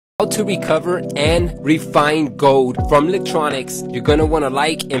How to recover and refine gold from electronics, you're going to want to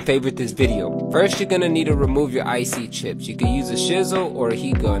like and favorite this video. First, you're going to need to remove your IC chips. You can use a chisel or a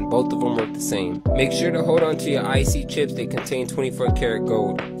heat gun. Both of them work the same. Make sure to hold on to your IC chips. They contain 24 karat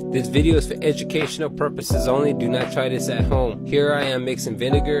gold. This video is for educational purposes only. Do not try this at home. Here I am mixing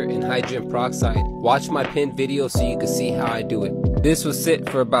vinegar and hydrogen peroxide. Watch my pinned video so you can see how I do it. This will sit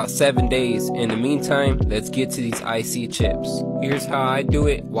for about 7 days. In the meantime, let's get to these IC chips. Here's how I do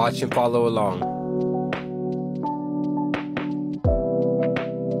it. Watch and follow along.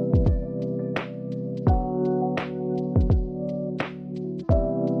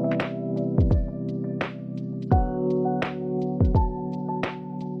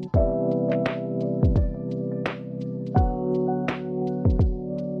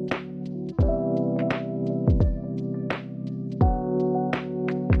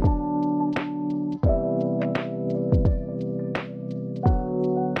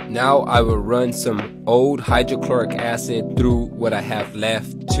 Now I will run some old hydrochloric acid through what I have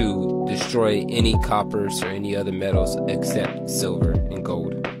left to destroy any coppers or any other metals except silver and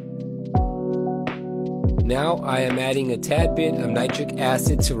gold. Now I am adding a tad bit of nitric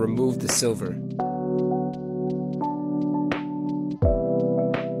acid to remove the silver.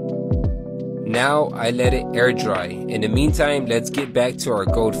 Now I let it air dry. In the meantime, let's get back to our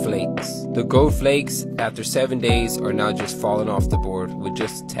gold flakes. The gold flakes, after 7 days, are now just falling off the board with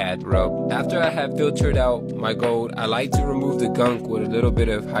just a tad rub. After I have filtered out my gold, I like to remove the gunk with a little bit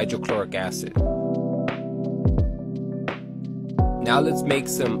of hydrochloric acid. Now let's make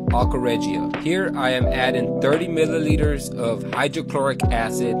some aqua regia. Here I am adding 30 milliliters of hydrochloric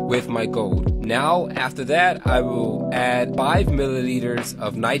acid with my gold. Now after that I will add 5 milliliters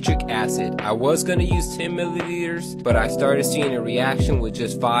of nitric acid. I was going to use 10 milliliters, but I started seeing a reaction with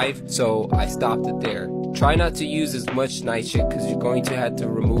just 5, so I stopped it there. Try not to use as much nitric because you're going to have to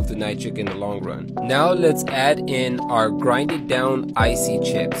remove the nitric in the long run. Now let's add in our grinded down IC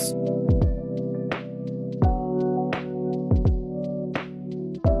chips.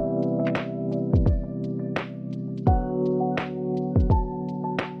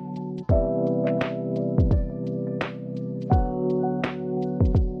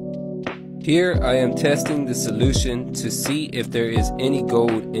 Here I am testing the solution to see if there is any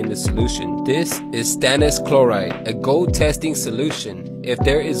gold in the solution. This is stannous chloride, a gold testing solution. If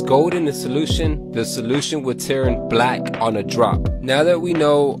there is gold in the solution would turn black on a drop. Now that we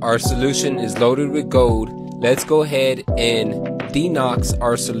know our solution is loaded with gold, let's go ahead and denox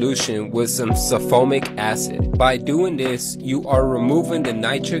our solution with some sulfonic acid. By doing this, you are removing the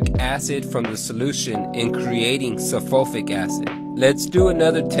nitric acid from the solution and creating sulfuric acid. Let's do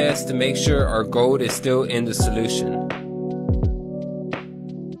another test to make sure our gold is still in the solution.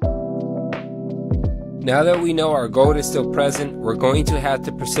 Now that we know our gold is still present, we're going to have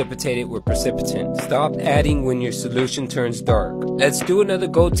to precipitate it with precipitant. Stop adding when your solution turns dark. Let's do another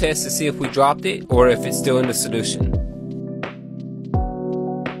gold test to see if we dropped it or if it's still in the solution.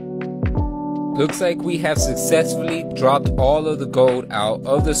 Looks like we have successfully dropped all of the gold out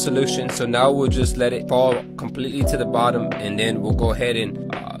of the solution, so now we'll just let it fall completely to the bottom and then we'll go ahead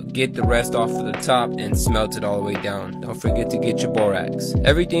and get the rest off of the top and smelt it all the way down. Don't forget to get your borax.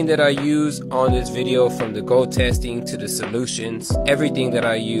 Everything that I use on this video, from the gold testing to the solutions, everything that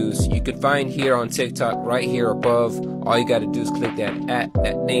I use, you can find here on TikTok right here above. All you gotta do is click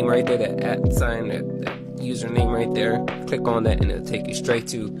that name right there, that sign, that username right there. Click on that and it'll take you straight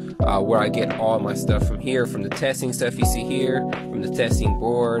to where I get all my stuff from here, from the testing stuff you see here, from the testing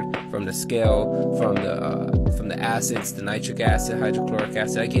board, from the scale, from the acids, the nitric acid, hydrochloric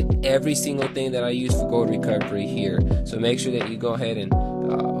acid. I get every single thing that I use for gold recovery here. So make sure that you go ahead and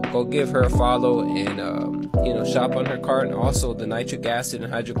go give her a follow and shop on her cart. And also the nitric acid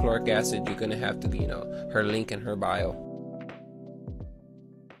and hydrochloric acid, you're gonna have to, her link in her bio.